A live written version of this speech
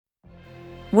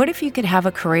What if you could have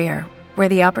a career where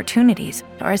the opportunities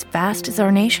are as vast as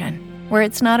our nation, where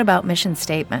it's not about mission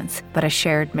statements, but a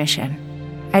shared mission?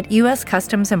 At U.S.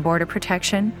 Customs and Border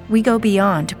Protection, we go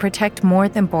beyond to protect more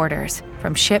than borders.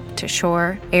 From ship to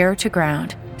shore, air to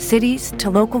ground, cities to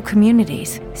local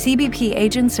communities, CBP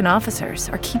agents and officers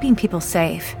are keeping people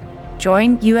safe.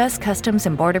 Join U.S. Customs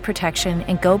and Border Protection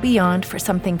and go beyond for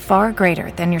something far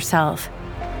greater than yourself.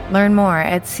 Learn more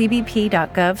at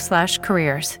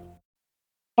cbp.gov/careers.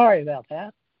 Sorry about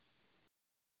that.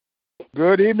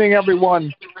 Good evening,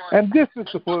 everyone. And this is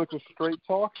the Political Straight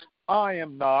Talk. I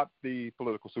am not the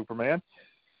political Superman.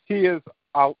 He is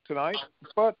out tonight.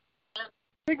 But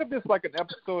think of this like an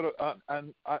episode of,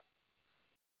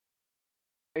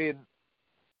 think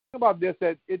about this,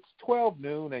 that it's 12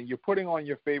 noon and you're putting on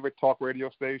your favorite talk radio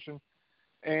station,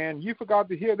 and you forgot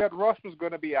to hear that Rush was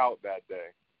going to be out that day.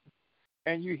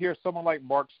 And you hear someone like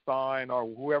Mark Stein or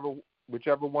whichever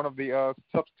one of the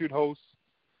substitute hosts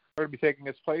are going to be taking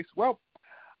his place. Well,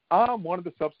 I'm one of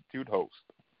the substitute hosts.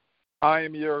 I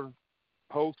am your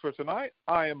host for tonight.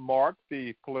 I am Mark,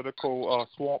 the political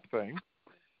swamp thing.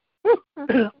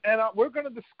 And we're going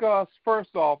to discuss,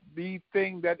 first off, the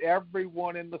thing that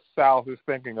everyone in the South is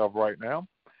thinking of right now.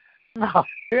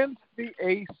 Since the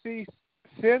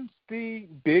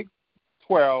Big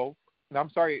 12,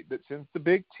 since the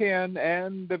Big 10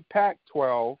 and the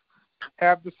Pac-12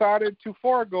 have decided to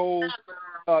forego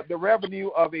the revenue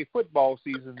of a football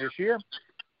season this year,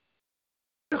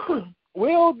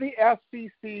 will the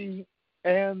SEC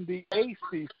and the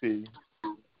ACC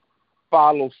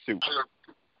follow suit?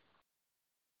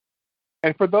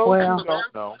 And for those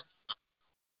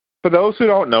who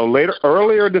don't know,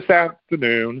 earlier this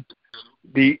afternoon,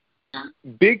 the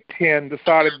Big Ten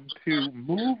decided to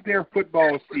move their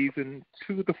football season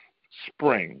to the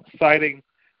spring, citing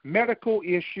medical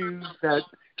issues that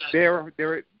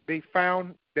they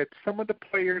found that some of the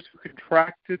players who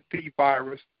contracted the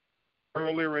virus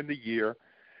earlier in the year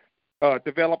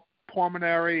developed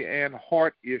pulmonary and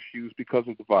heart issues because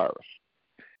of the virus.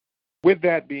 With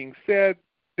that being said,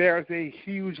 there's a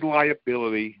huge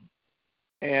liability,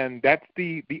 and that's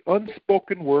the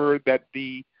unspoken word that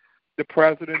the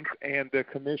presidents and the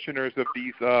commissioners of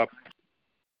these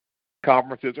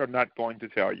conferences are not going to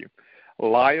tell you.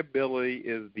 Liability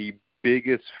is the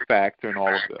biggest factor in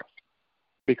all of this,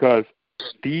 because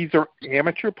these are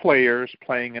amateur players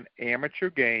playing an amateur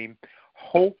game,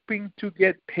 hoping to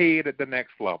get paid at the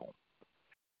next level.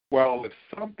 Well, if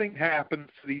something happens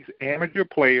to these amateur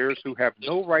players who have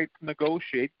no right to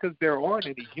negotiate, because there aren't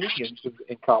any unions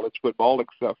in college football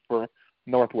except for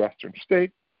Northwestern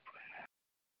State,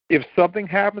 if something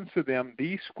happens to them,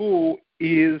 the school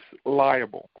is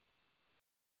liable,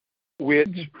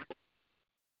 which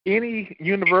any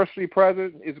university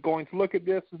president is going to look at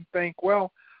this and think,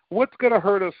 well, what's going to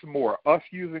hurt us more, us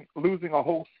losing a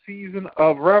whole season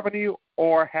of revenue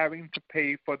or having to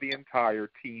pay for the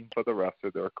entire team for the rest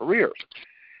of their careers?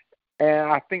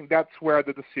 And I think that's where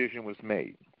the decision was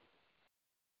made.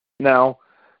 Now,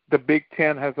 the Big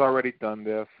Ten has already done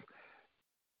this.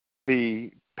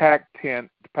 The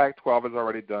Pac-12 has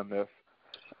already done this.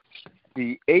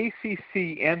 The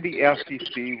ACC and the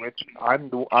SEC, which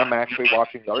I'm actually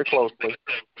watching very closely,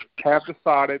 have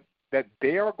decided that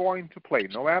they are going to play,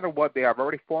 no matter what. They have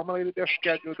already formulated their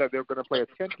schedule, that they're going to play a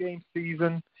 10-game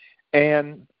season.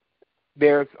 And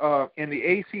there's in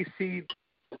the ACC,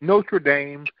 Notre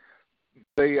Dame,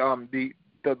 the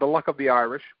Luck of the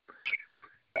Irish,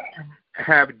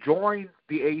 have joined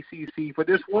the ACC for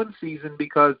this one season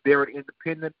because they're an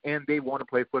independent and they want to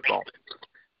play football.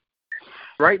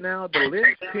 Right now, the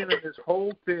linchpin of this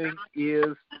whole thing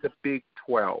is the Big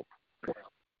 12.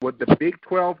 What the Big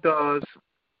 12 does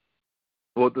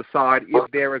will decide if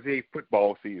there is a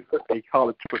football season, a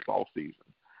college football season.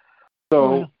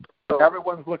 So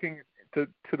everyone's looking to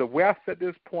the West at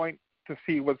this point to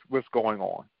see what's going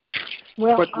on.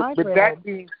 Well, but with that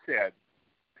being said,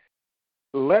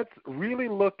 let's really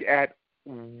look at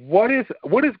what is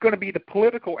going to be the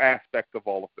political aspect of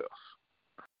all of this.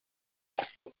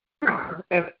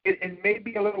 And it may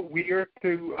be a little weird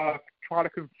to try to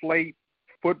conflate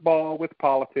football with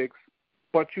politics,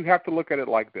 but you have to look at it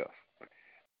like this.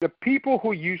 The people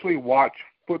who usually watch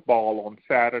football on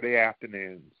Saturday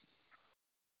afternoons,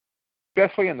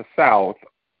 especially in the South,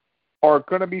 are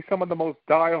going to be some of the most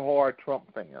diehard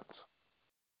Trump fans.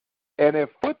 And if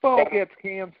football gets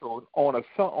canceled on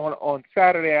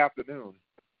Saturday afternoon,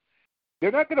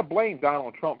 they're not going to blame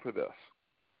Donald Trump for this.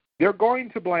 They're going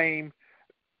to blame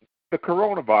the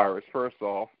coronavirus, first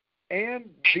off, and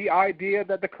the idea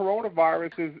that the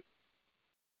coronavirus is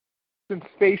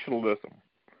sensationalism.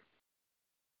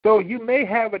 So you may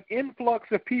have an influx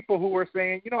of people who are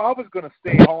saying, I was going to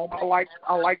stay home. I like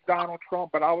Donald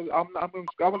Trump, but I was going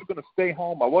to stay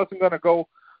home. I wasn't going to go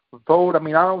vote. I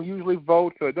mean, I don't usually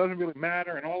vote, so it doesn't really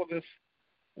matter. And all of this,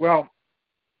 well,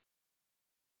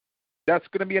 that's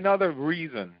going to be another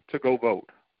reason to go vote.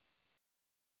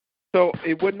 So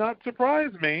it would not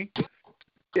surprise me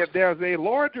if there's a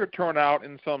larger turnout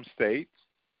in some states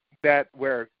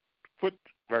where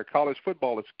college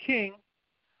football is king,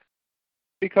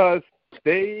 because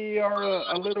they are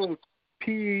a little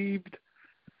peeved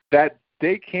that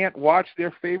they can't watch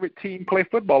their favorite team play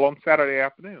football on Saturday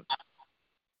afternoon.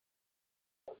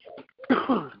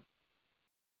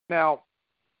 Now, to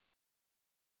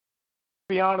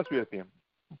be honest with you,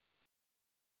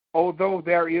 although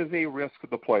there is a risk for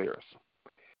the players,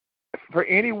 for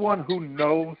anyone who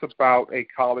knows about a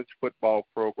college football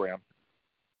program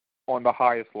on the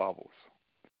highest levels,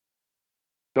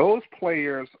 those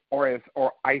players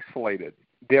are isolated.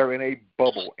 They're in a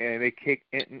bubble, and they kick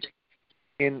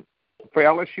in. For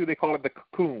LSU, they call it the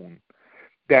cocoon.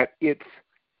 That it's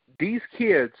these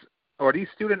kids or these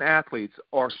student athletes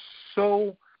are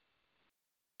so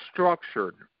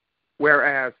structured,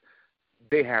 whereas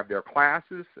they have their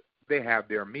classes, they have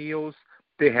their meals,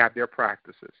 they have their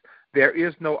practices. There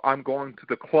is no I'm going to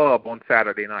the club on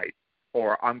Saturday night,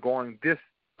 or I'm going to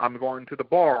the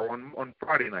bar on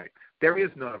Friday night. There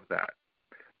is none of that.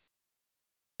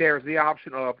 There's the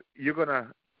option of you're going to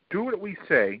do what we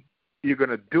say, you're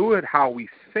going to do it how we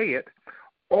say it,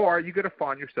 or you're going to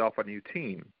find yourself a new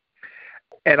team.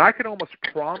 And I can almost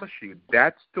promise you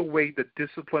that's the way the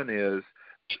discipline is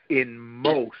in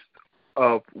most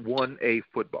of 1A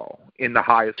football, in the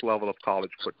highest level of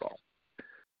college football.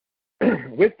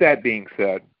 With that being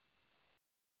said,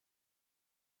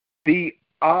 the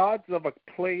odds of a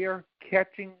player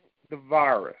catching the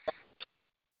virus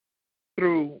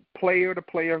through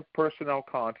player-to-player personnel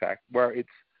contact, where it's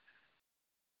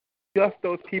just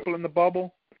those people in the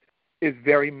bubble, is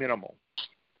very minimal.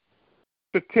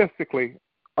 Statistically,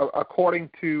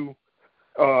 according to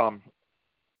John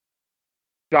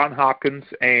Hopkins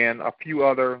and a few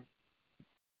other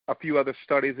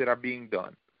studies that are being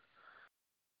done,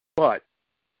 but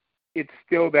it's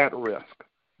still that risk.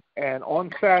 And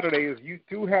on Saturdays, you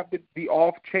do have the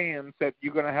off chance that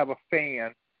you're going to have a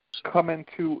fan come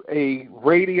into a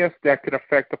radius that could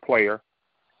affect the player,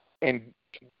 and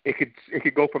it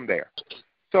could go from there.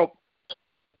 So,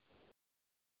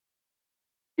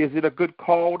 is it a good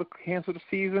call to cancel the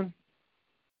season?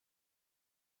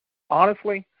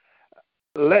 Honestly,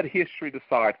 let history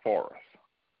decide for us.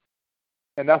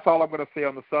 And that's all I'm going to say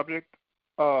on the subject.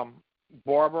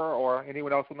 Barbara or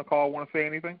anyone else on the call want to say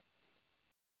anything?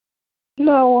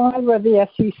 No, the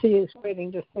SEC is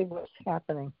waiting to see what's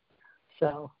happening.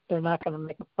 So they're not going to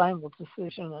make a final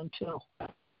decision until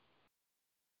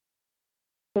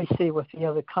they see what the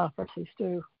other conferences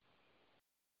do.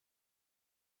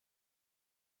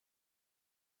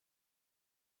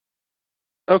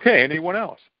 Okay, anyone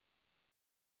else?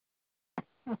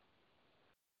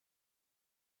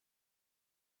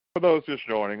 For those just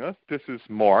joining us, this is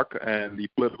Mark, and the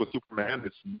political Superman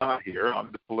is not here. I'm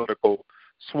the political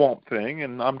Swamp Thing,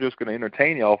 and I'm just going to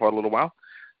entertain y'all for a little while.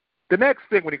 The next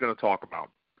thing we're going to talk about,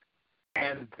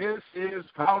 and this is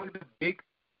probably the big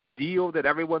deal that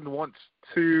everyone wants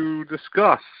to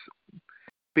discuss,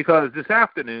 because this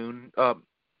afternoon,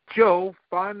 Joe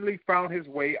finally found his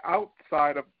way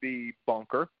outside of the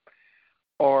bunker,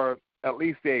 or at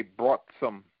least they brought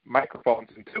some microphones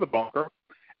into the bunker,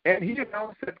 and he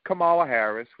announced that Kamala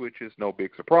Harris, which is no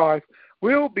big surprise,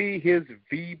 will be his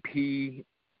VP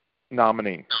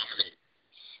nominee.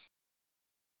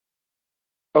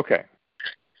 Okay.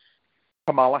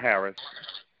 Kamala Harris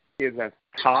is as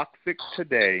toxic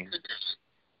today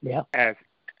as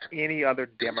any other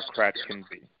Democrat can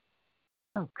be.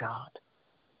 Oh, God.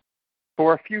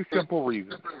 For a few simple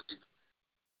reasons.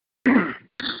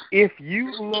 If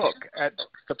you look at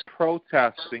the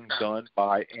protesting done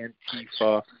by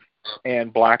Antifa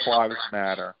and Black Lives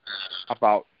Matter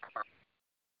about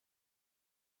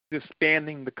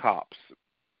disbanding the cops,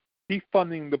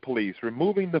 defunding the police,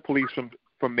 removing the police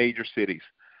from major cities,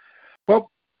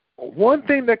 well, one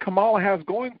thing that Kamala has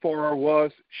going for her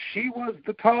was she was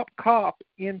the top cop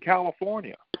in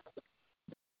California.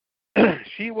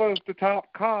 She was the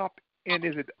top cop in,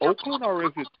 is it Oakland or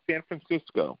is it San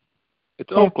Francisco?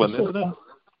 It's Oakland, isn't it?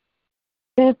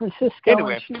 San Francisco.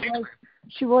 Anyway,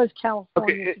 she was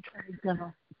California's Attorney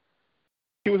General.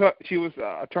 She was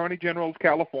Attorney General of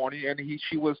California, and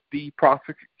she was the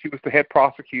head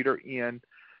prosecutor in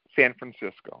San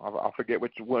Francisco. I forget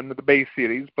which one of the Bay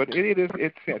cities, but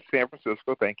it's San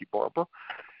Francisco. Thank you, Barbara.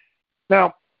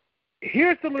 Now,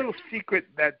 here's the little secret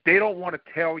that they don't want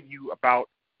to tell you about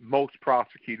most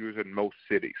prosecutors in most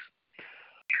cities.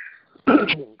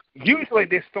 Usually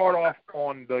they start off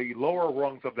on the lower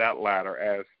rungs of that ladder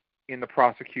as in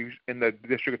the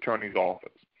district attorney's office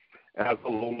as a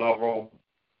low-level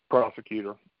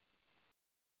prosecutor.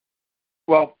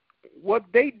 Well, what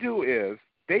they do is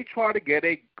they try to get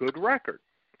a good record,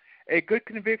 a good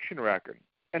conviction record.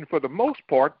 And for the most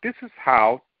part, this is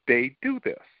how they do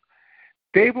this.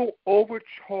 They will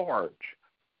overcharge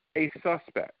a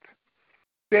suspect.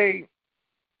 Say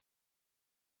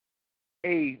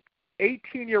a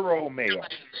 18-year-old male,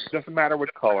 doesn't matter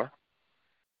what color,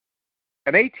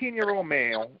 an 18-year-old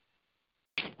male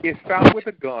is found with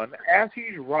a gun as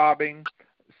he's robbing,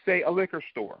 say, a liquor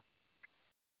store.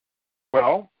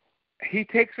 Well, he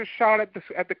takes a shot at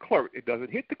the clerk. It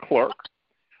doesn't hit the clerk,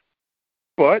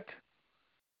 but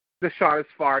the shot is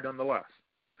fired nonetheless.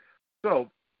 So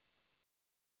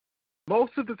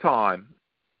most of the time,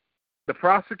 the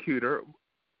prosecutor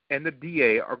and the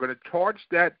DA are going to charge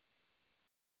that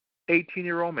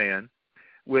 18-year-old man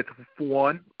with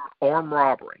 1, armed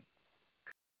robbery,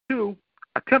 2,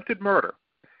 attempted murder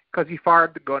because he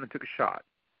fired the gun and took a shot.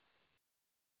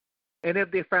 And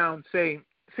if they found, say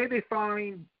they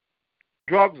find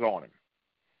drugs on him,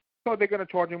 so they're going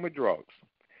to charge him with drugs.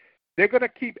 They're going to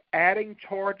keep adding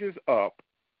charges up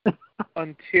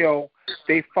until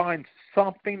they find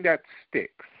something that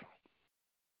sticks.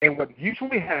 And what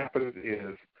usually happens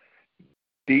is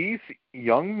these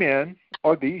young men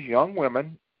or these young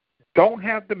women don't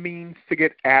have the means to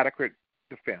get adequate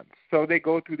defense. So they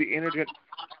go through the indigent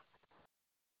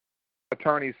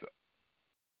attorney's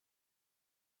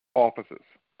offices.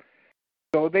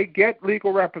 So they get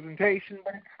legal representation,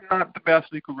 but it's not the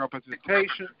best legal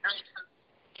representation.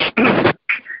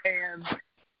 And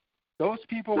those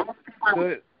people,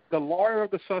 the lawyer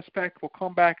of the suspect will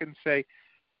come back and say,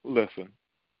 listen,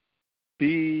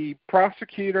 the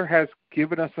prosecutor has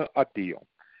given us a deal.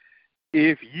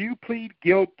 If you plead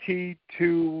guilty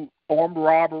to armed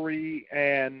robbery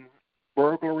and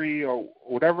burglary or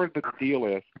whatever the deal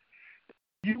is,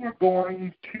 you are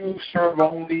going to serve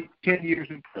only 10 years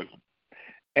in prison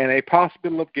and a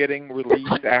possibility of getting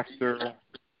released after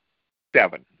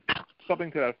 7,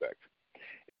 something to that effect.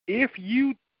 If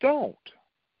you don't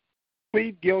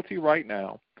plead guilty right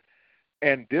now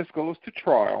and this goes to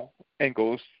trial and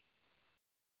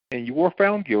you are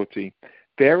found guilty,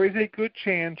 there is a good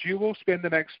chance you will spend the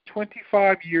next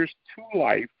 25 years to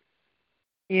life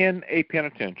in a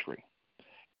penitentiary.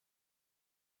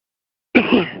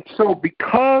 So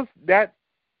because that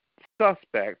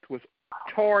suspect was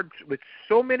charged with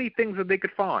so many things that they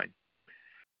could find,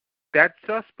 that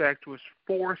suspect was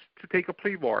forced to take a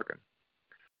plea bargain.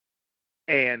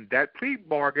 And that plea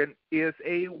bargain is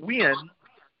a win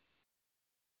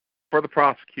for the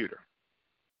prosecutor.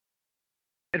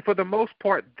 And for the most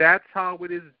part, that's how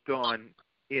it is done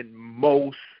in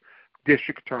most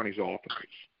district attorney's offices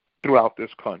throughout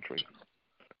this country.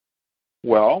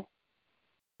 Well,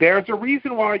 there's a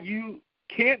reason why you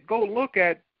can't go look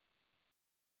at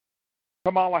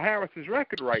Kamala Harris's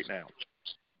record right now,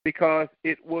 because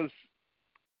it was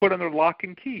put under lock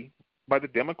and key by the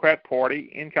Democrat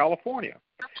Party in California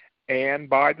and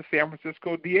by the San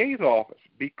Francisco DA's office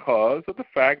because of the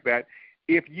fact that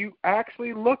if you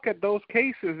actually look at those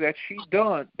cases that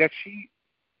she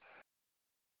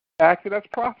acted as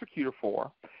prosecutor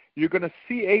for, you're going to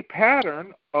see a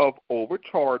pattern of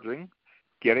overcharging,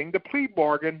 getting the plea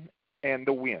bargain, and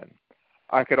the win.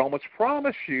 I could almost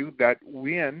promise you that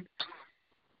when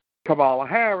Kamala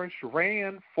Harris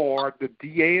ran for the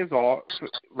DA's office,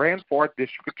 ran for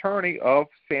district attorney of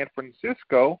San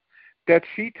Francisco, that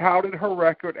she touted her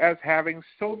record as having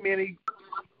so many,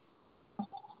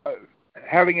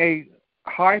 having a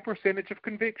high percentage of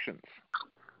convictions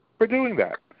for doing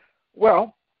that.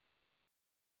 Well,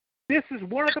 this is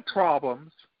one of the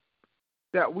problems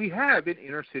that we have in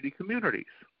inner city communities,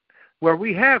 where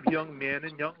we have young men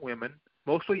and young women,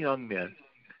 mostly young men,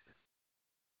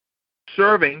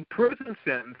 serving prison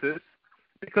sentences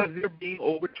because they're being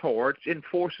overcharged and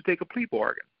forced to take a plea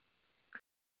bargain.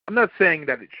 I'm not saying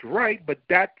that it's right, but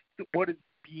that's what is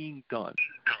being done.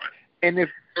 And if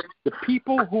the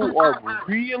people who are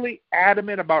really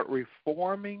adamant about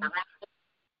reforming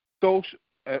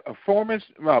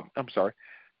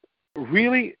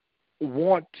really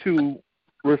want to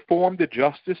reform the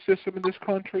justice system in this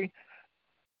country,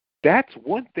 that's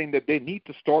one thing that they need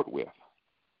to start with.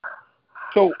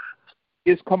 So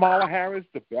is Kamala Harris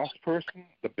the best person,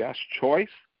 the best choice?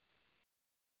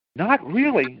 Not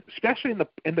really, especially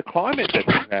in the climate that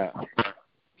we have.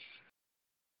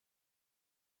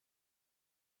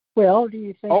 Well, do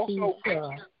you think Also,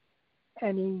 he's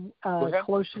any go ahead.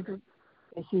 closer to?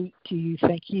 Is he? Do you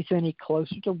think he's any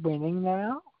closer to winning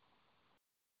now?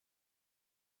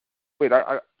 Wait,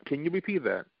 can you repeat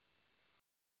that?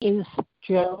 Is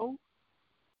Joe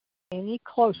any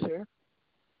closer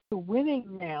to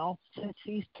winning now since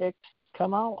he's picked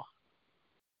Kamala?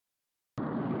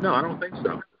 No, I don't think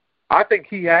so. I think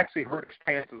he actually hurt his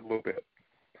chances a little bit.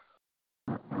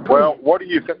 Well, what do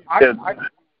you think has been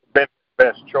the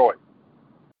best choice?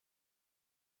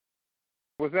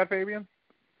 Was that Fabian?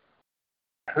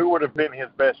 Who would have been his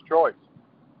best choice?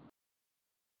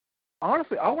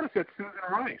 Honestly, I would have said Susan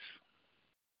Rice.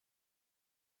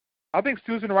 I think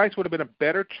Susan Rice would have been a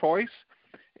better choice,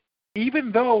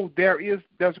 even though there's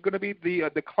going to be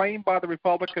the claim by the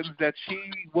Republicans that she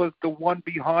was the one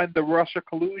behind the Russia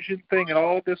collusion thing and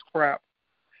all this crap.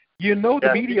 The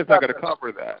media's not going to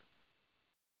cover that.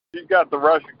 She's got the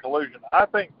Russian collusion. I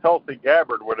think Tulsi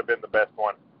Gabbard would have been the best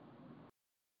one.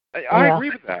 I agree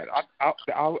with that.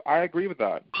 I agree with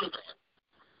that.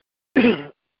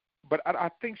 But I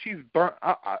think she's burned.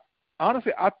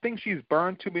 Honestly, I think she's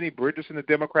burned too many bridges in the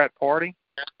Democrat Party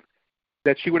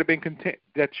that she would have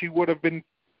been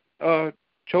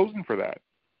chosen for that.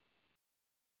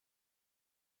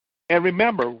 And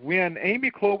remember, when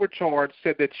Amy Klobuchar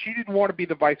said that she didn't want to be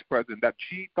the vice president, that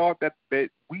she thought that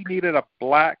we needed a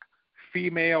black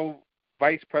female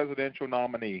vice presidential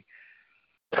nominee,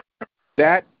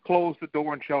 that closed the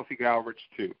door on Chelsea Gowridge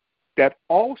too. That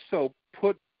also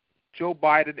put Joe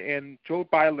Biden and Joe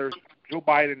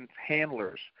Biden's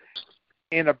handlers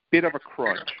in a bit of a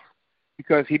crunch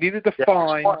because he needed to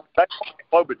find. That's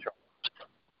Klobuchar.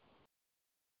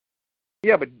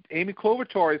 Yeah, but Amy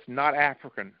Klobuchar is not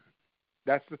African.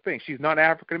 That's the thing. She's not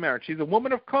African American. She's a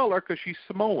woman of color because she's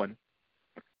Samoan,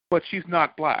 but she's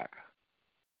not black.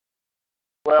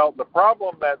 Well, the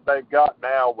problem that they've got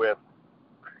now with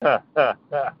Ho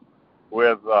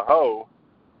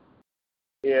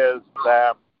is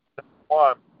that,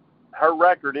 one, her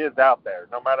record is out there.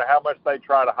 No matter how much they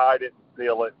try to hide it and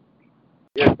steal it,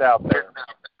 it's out there.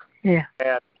 Yeah.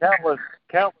 And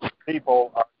countless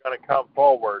people are going to come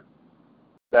forward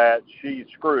that she's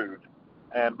screwed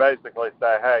and basically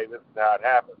say, hey, this is how it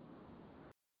happened.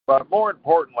 But more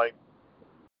importantly,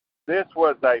 this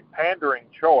was a pandering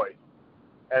choice.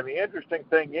 And the interesting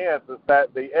thing is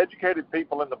that the educated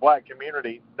people in the black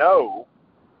community know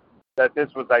that this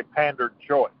was a pandered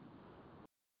choice.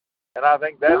 And I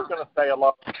think that's going to say a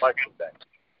lot on Election Day.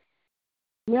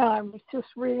 Yeah, I was just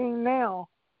reading now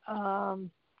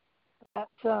that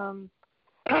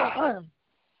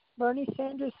Bernie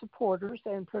Sanders supporters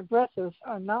and progressives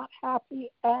are not happy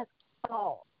at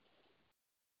all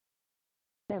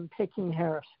in picking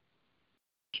Harris.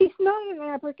 She's not an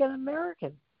African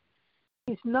American.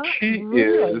 She's not. She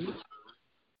really. is.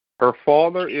 Her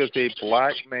father is a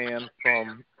black man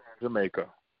from Jamaica.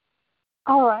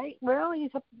 All right. Well,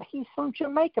 he's from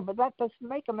Jamaica, but that doesn't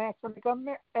make him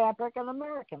African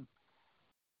American.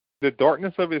 The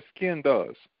darkness of his skin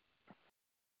does,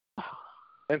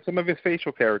 and some of his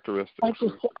facial characteristics.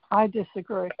 I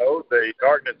disagree. Oh, the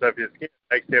darkness of his skin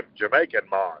makes him Jamaican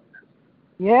man.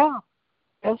 Yeah,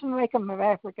 doesn't make him an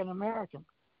African American.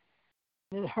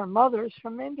 Her mother's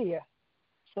from India,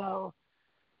 so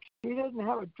she doesn't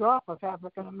have a drop of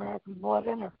African American blood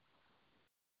in her.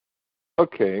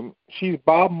 Okay, she's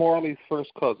Bob Marley's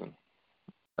first cousin.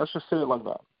 Let's just say it like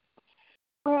that.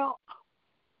 Well,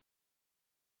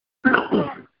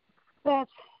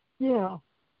 that's,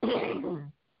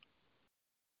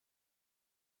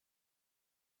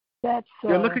 that's.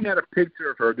 They're looking at a picture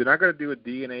of her. They're not going to do a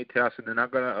DNA test, and they're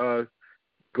not going to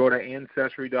go to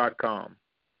Ancestry.com.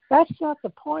 That's not the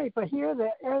point, but here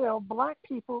the black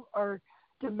people are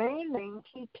demanding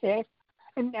he pick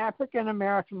an African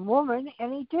American woman,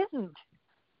 and he didn't.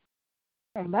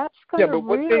 And that's going to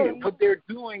what they're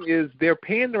doing is they're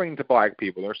pandering to black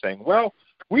people. They're saying, well,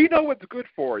 we know what's good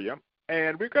for you,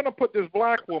 and we're going to put this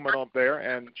black woman up there,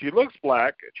 and she looks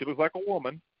black. She looks like a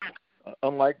woman,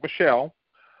 unlike Michelle.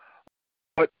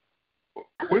 But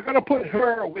we're going to put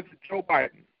her with Joe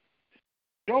Biden.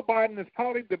 Joe Biden is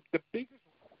probably the biggest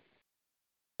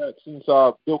since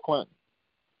Bill Clinton.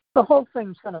 The whole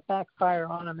thing's going to backfire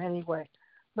on him anyway.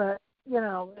 But,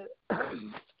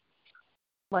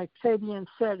 like Fabian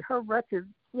said, her record,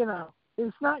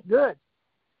 is not good.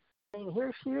 I mean,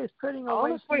 here she is putting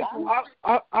away. Honestly,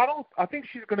 I think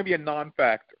she's going to be a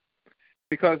non-factor.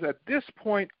 Because at this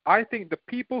point, I think the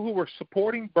people who are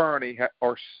supporting Bernie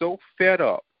are so fed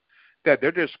up that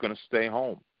they're just going to stay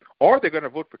home. Or they're going to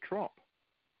vote for Trump.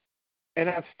 And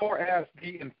as far as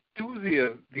the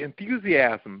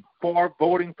enthusiasm for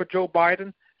voting for Joe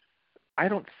Biden, I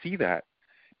don't see that.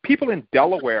 People in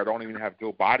Delaware don't even have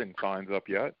Joe Biden signs up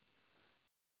yet.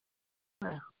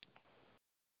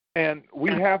 And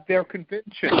we have their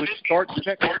convention, which starts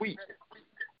next week.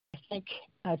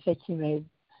 I think he made,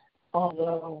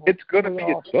 although it's going to be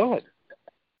a dud.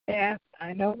 Yeah,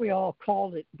 I know we all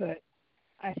called it, but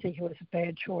I think it was a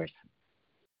bad choice.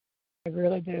 I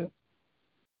really do.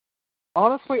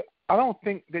 Honestly, I don't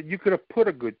think that you could have put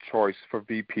a good choice for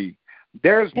VP.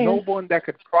 There's no one that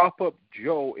could prop up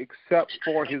Joe except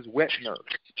for his wet nurse.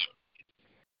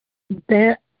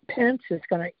 Pence is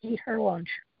going to eat her lunch.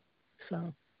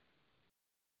 So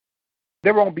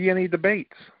there won't be any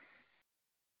debates.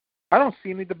 I don't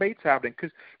see any debates happening.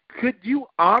 Because could you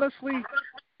honestly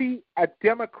see the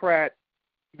Democrat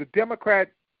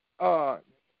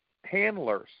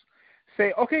handlers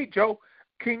say, okay, Joe,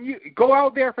 can you go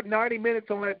out there for 90 minutes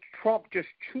and let Trump just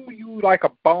chew you like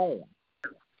a bone?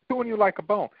 Chewing you like a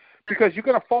bone. Because you're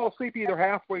going to fall asleep either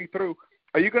halfway through,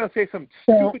 or you're going to say some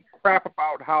stupid crap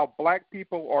about how black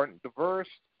people are diverse,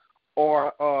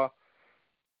 or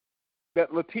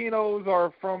that Latinos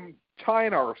are from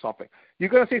China or something. You're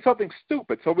going to say something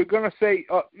stupid. So we're going to say,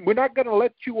 we're not going to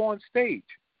let you on stage.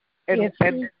 And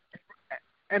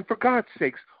for God's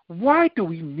sakes, why do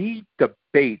we need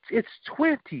debates? It's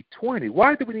 2020.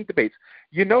 Why do we need debates?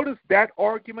 You notice that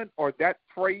argument or that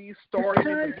phrase started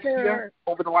in the media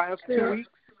over the last 2 weeks?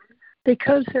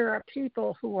 Because there are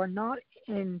people who are not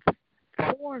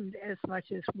informed as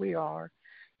much as we are,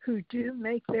 who do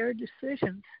make their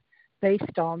decisions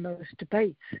based on those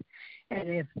debates. And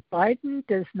if Biden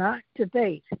does not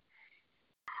debate,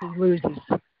 he loses.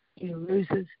 He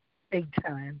loses big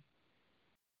time.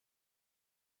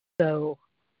 So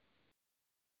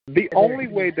the only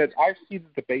way that I see the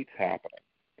debates happening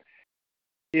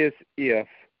is if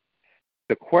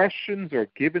the questions are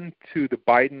given to the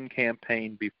Biden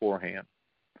campaign beforehand.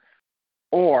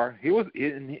 Or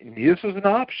this was an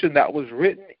option that was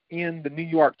written in the New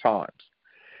York Times,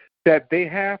 that they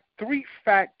have 3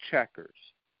 fact checkers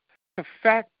to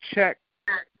fact check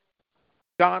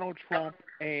Donald Trump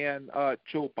and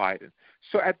Joe Biden.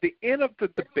 So at the end of the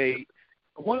debate,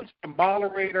 once the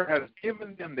moderator has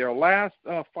given them their last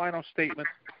final statement,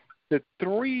 the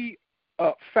 3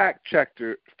 fact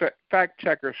checkers,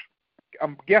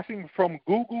 I'm guessing from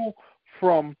Google,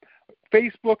 from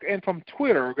Facebook, and from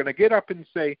Twitter, are going to get up and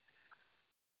say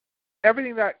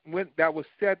everything that was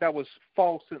said that was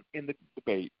false in the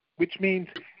debate, which means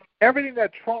everything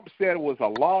that Trump said was a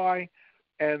lie,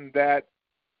 and that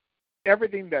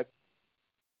everything that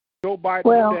Joe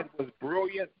Biden said was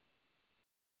brilliant.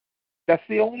 That's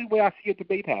the only way I see a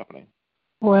debate happening.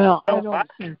 Well, I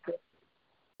don't think that.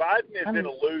 Biden is going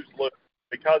to lose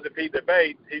because if he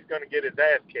debates, he's going to get his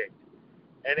ass kicked.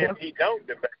 And if he don't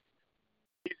debate,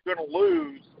 he's going to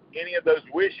lose any of those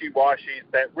wishy-washies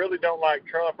that really don't like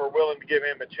Trump or willing to give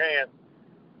him a chance.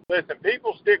 Listen,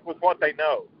 people stick with what they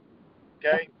know,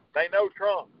 okay? They know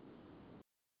Trump.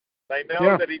 They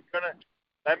know that he's going to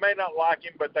 – they may not like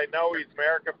him, but they know he's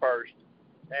America first.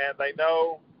 And they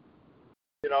know –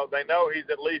 they know he's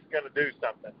at least going to do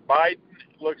something. Biden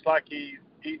looks like he's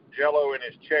eating Jell-O in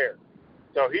his chair.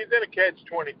 So he's in a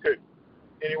catch-22.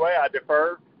 Anyway, I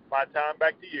defer my time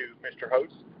back to you, Mr.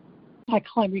 Host.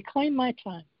 I reclaim my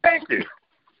time. Thank you.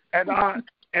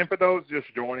 And for those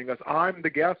just joining us, I'm the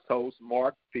guest host,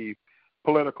 Mark, the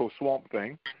political swamp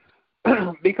thing,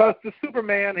 because the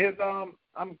Superman is,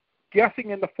 I'm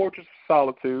guessing, in the Fortress of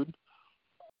Solitude,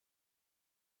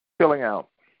 filling out.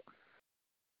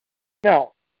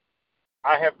 Now,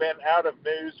 I have been out of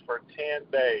news for 10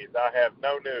 days. I have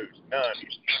no news, none,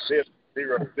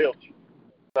 zero, zilch.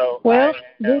 So I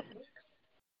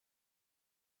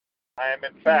am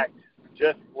in fact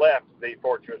just left the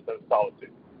Fortress of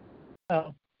Solitude.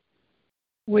 Oh,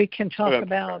 we can talk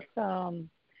about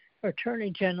Attorney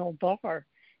General Barr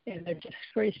in the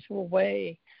disgraceful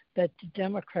way that the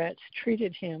Democrats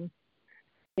treated him.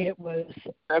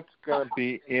 That's going to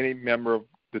be any member of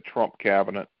the Trump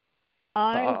cabinet.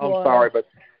 I'm sorry, sorry, but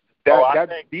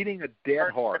that's beating a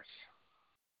dead horse.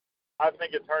 I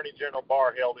think Attorney General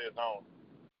Barr held his own.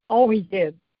 Oh, he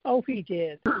did.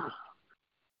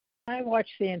 I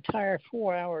watched the entire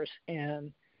 4 hours,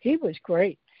 and he was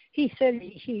great. He said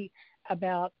he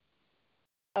about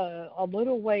a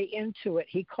little way into it,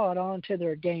 he caught on to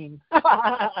their game.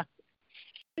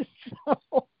 The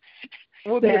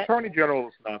Attorney General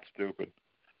is not stupid.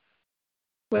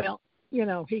 Well,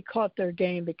 he caught their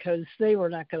game because they were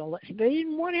not going to they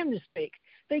didn't want him to speak.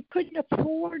 They couldn't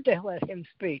afford to let him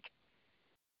speak.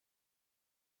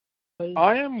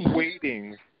 I am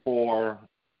waiting for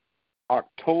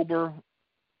October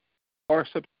or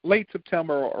late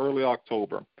September or early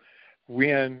October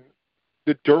when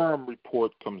the Durham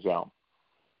report comes out.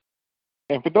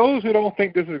 And for those who don't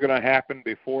think this is going to happen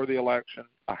before the election,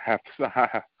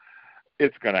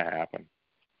 it's going to happen.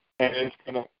 And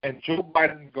Joe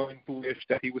Biden is going to wish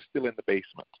that he was still in the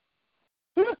basement.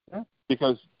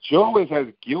 Because Joe is as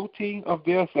guilty of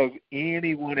this as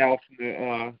anyone else in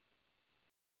the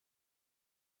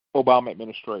Obama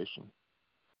administration.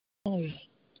 Oh.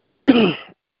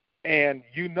 And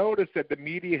you notice that the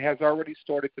media has already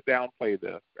started to downplay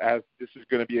this, as this is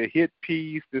going to be a hit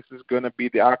piece, this is going to be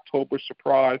the October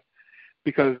surprise,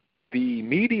 because the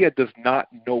media does not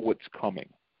know what's coming.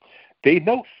 They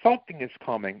know something is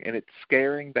coming, and it's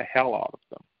scaring the hell out of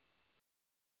them.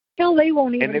 Hell, they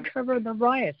won't even cover the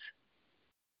riots.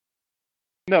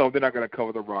 No, they're not going to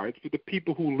cover the riots, but the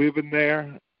people who live in the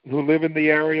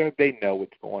area, they know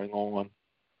what's going on.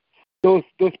 Those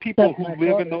people who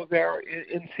live in those areas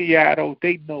in Seattle,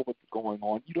 they know what's going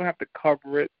on. You don't have to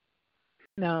cover it.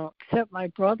 No, except my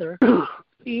brother.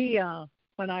 He,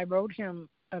 when I wrote him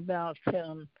about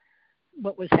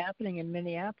what was happening in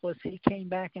Minneapolis, he came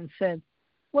back and said,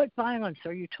 "What violence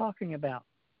are you talking about?"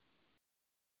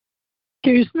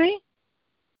 Excuse me?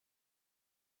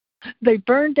 They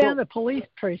burned down the police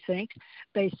precinct.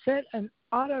 They set an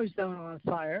AutoZone on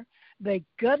fire. They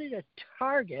gutted a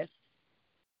Target.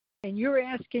 And you're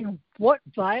asking what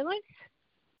violence?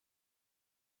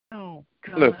 Oh,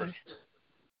 God. Listen,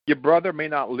 your brother may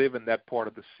not live in that part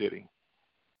of the city.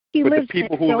 But the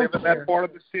people who live in that part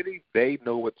of the city, they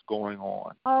know what's going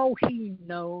on. Oh, he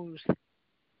knows.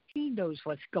 He knows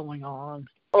what's going on.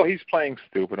 Oh, he's playing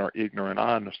stupid or ignorant.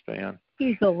 I understand.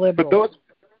 He's a liberal. But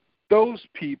those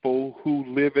people who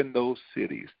live in those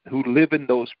cities, who live in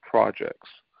those projects,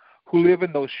 who live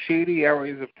in those shady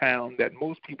areas of town that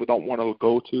most people don't want to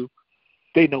go to,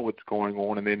 they know what's going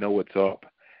on and they know what's up,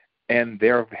 and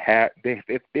they've had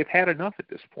enough at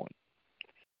this point.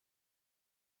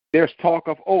 There's talk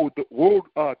of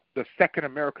the second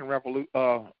American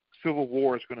Civil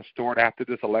War is going to start after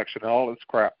this election and all this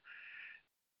crap.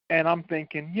 And I'm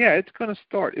thinking, yeah, it's going to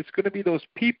start. It's going to be those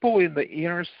people in the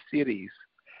inner cities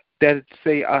that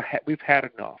say we've had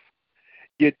enough.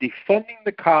 You're defunding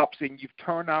the cops, and you've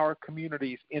turned our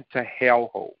communities into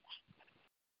hellholes.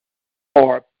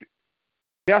 Or,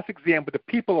 best example, the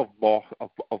people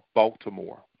of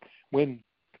Baltimore. When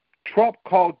Trump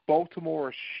called Baltimore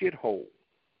a shithole,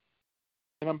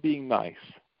 and I'm being nice,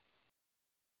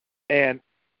 and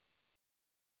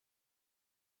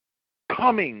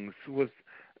Cummings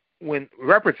when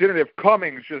Representative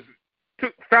Cummings just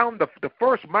found the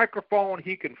first microphone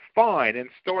he could find and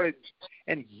started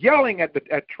yelling at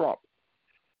Trump,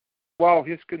 while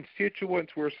his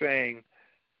constituents were saying,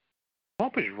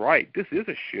 Trump is right, this is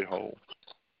a shithole.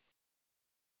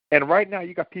 And right now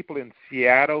you got people in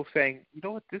Seattle saying, you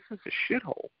know what, this is a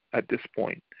shithole at this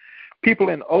point. People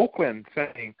in Oakland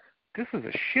saying, this is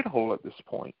a shithole at this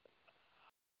point.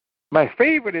 My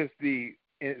favorite is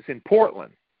in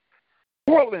Portland.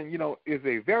 Portland, is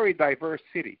a very diverse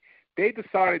city. They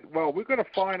decided, well, we're going to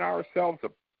find ourselves a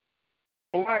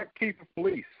black chief of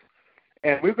police,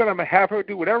 and we're going to have her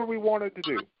do whatever we want her to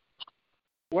do.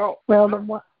 Well, the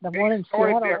one in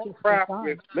Seattle.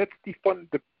 Let's defund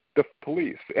the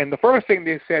police. And the first thing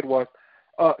they said was,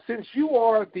 since you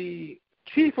are the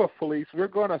chief of police, we're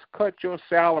going to cut your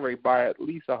salary by at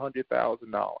least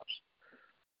 $100,000.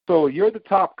 So you're the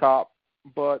top cop,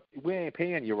 but we ain't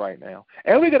paying you right now.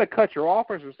 And we're going to cut your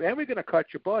officers, and we're going to cut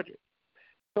your budget.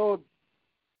 So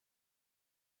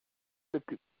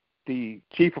the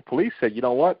chief of police said, you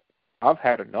know what, I've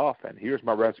had enough, and here's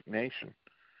my resignation.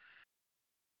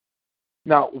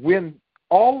 Now, when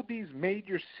all these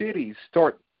major cities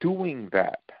start doing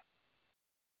that,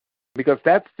 because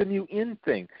that's the new in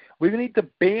thing, we need to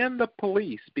ban the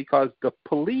police, because the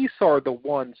police are the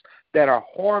ones that are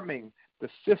harming the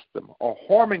system or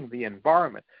harming the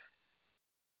environment.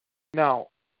 Now,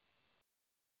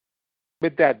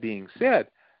 with that being said,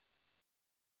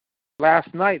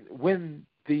 last night when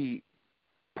the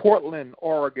Portland,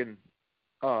 Oregon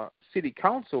City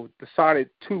Council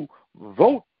decided to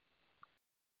vote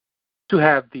to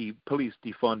have the police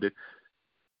defunded,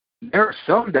 there are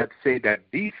some that say that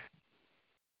the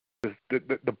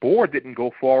board didn't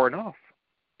go far enough.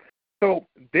 So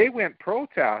they went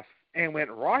protest and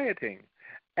went rioting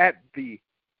at the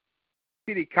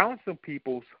city council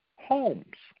people's homes.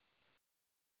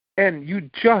 And you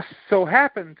just so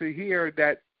happen to hear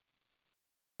that,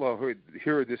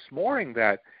 hear this morning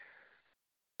that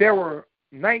there were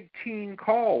 19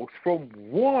 calls from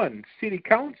one city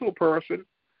council person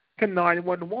to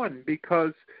 911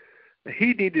 because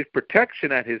he needed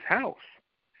protection at his house.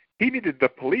 He needed the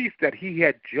police that he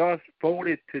had just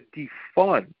voted to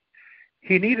defund.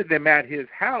 He needed them at his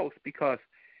house because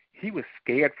he was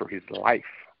scared for his life.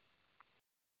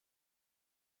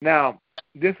 Now,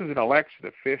 this is an elected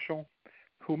official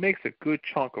who makes a good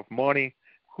chunk of money,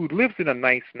 who lives in a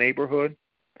nice neighborhood,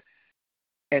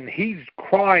 and he's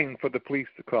crying for the police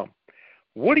to come.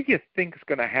 What do you think is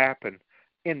going to happen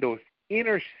in those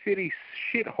inner city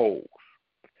shitholes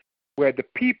where the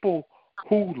people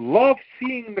who love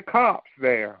seeing the cops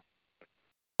there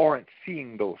aren't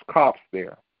seeing those cops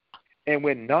there? And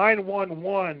when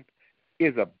 911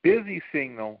 is a busy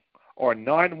signal or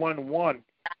 911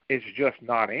 is just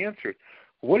not answered,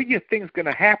 what do you think is going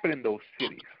to happen in those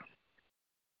cities?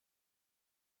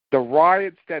 The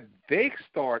riots that they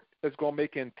start is going to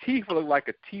make Antifa look like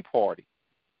a tea party.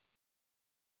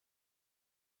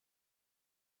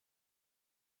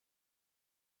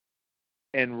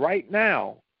 And right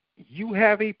now, you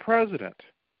have a president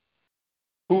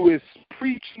who is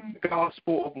preaching the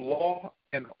gospel of law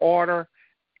and order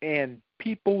and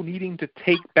people needing to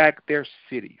take back their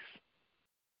cities.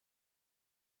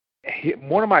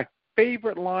 One of my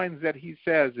favorite lines that he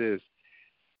says is,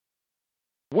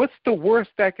 what's the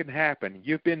worst that can happen?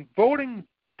 You've been voting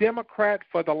Democrat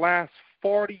for the last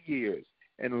 40 years,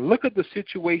 and look at the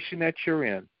situation that you're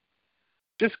in.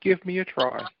 Just give me a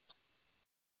try.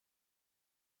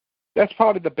 That's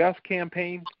probably the best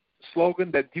campaign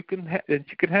slogan that you can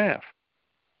have.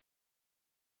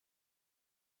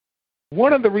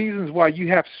 One of the reasons why you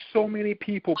have so many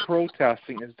people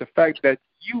protesting is the fact that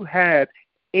you had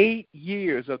 8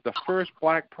 years of the first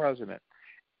black president.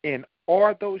 And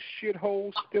are those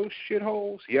shitholes still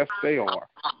shitholes? Yes, they are.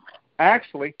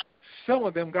 Actually, some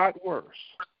of them got worse.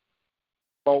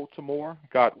 Baltimore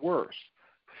got worse.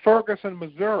 Ferguson,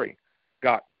 Missouri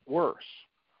got worse.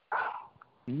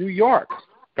 New York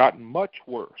got much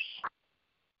worse.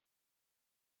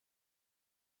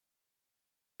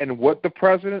 And what the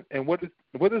president and what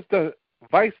does the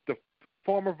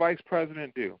former vice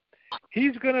president do?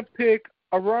 He's going to pick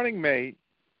a running mate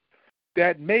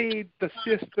that made the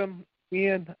system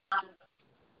in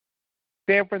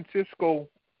San Francisco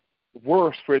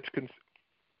worse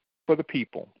for the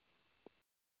people.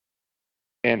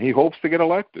 And he hopes to get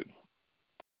elected.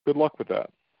 Good luck with that.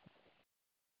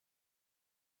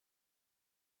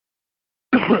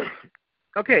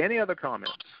 Okay, any other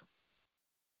comments?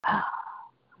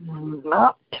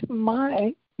 Not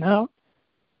my, no.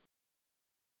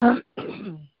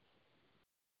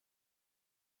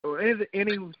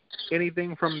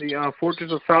 Anything from the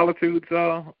Fortress of Solitude's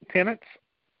tenants?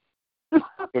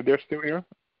 If they're still here?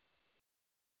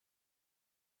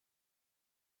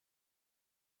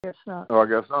 Guess not. Oh, I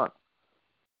guess not.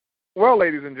 Well,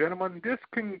 ladies and gentlemen, this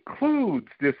concludes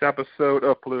this episode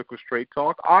of Political Straight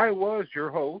Talk. I was your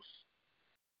host,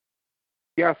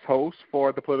 guest host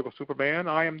for the Political Superman.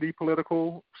 I am the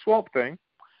Political Swamp Thing.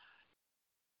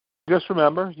 Just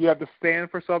remember, you have to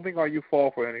stand for something or you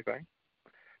fall for anything.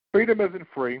 Freedom isn't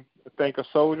free. Thank a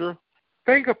soldier.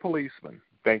 Thank a policeman.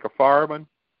 Thank a fireman.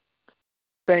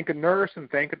 Thank a nurse and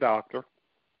thank a doctor.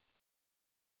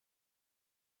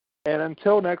 And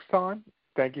until next time,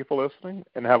 thank you for listening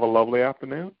and have a lovely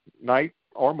afternoon, night,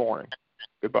 or morning.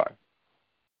 Goodbye.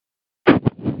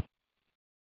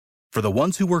 For the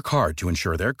ones who work hard to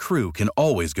ensure their crew can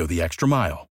always go the extra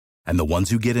mile, and the ones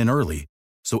who get in early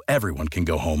so everyone can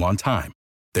go home on time,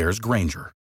 there's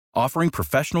Grainger, offering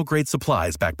professional-grade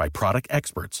supplies backed by product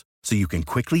experts so you can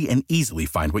quickly and easily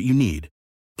find what you need.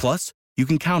 Plus, you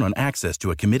can count on access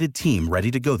to a committed team ready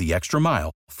to go the extra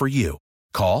mile for you.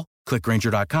 Call, click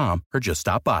Grainger.com, or just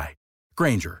stop by.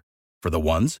 Grainger, for the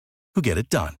ones who get it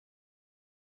done.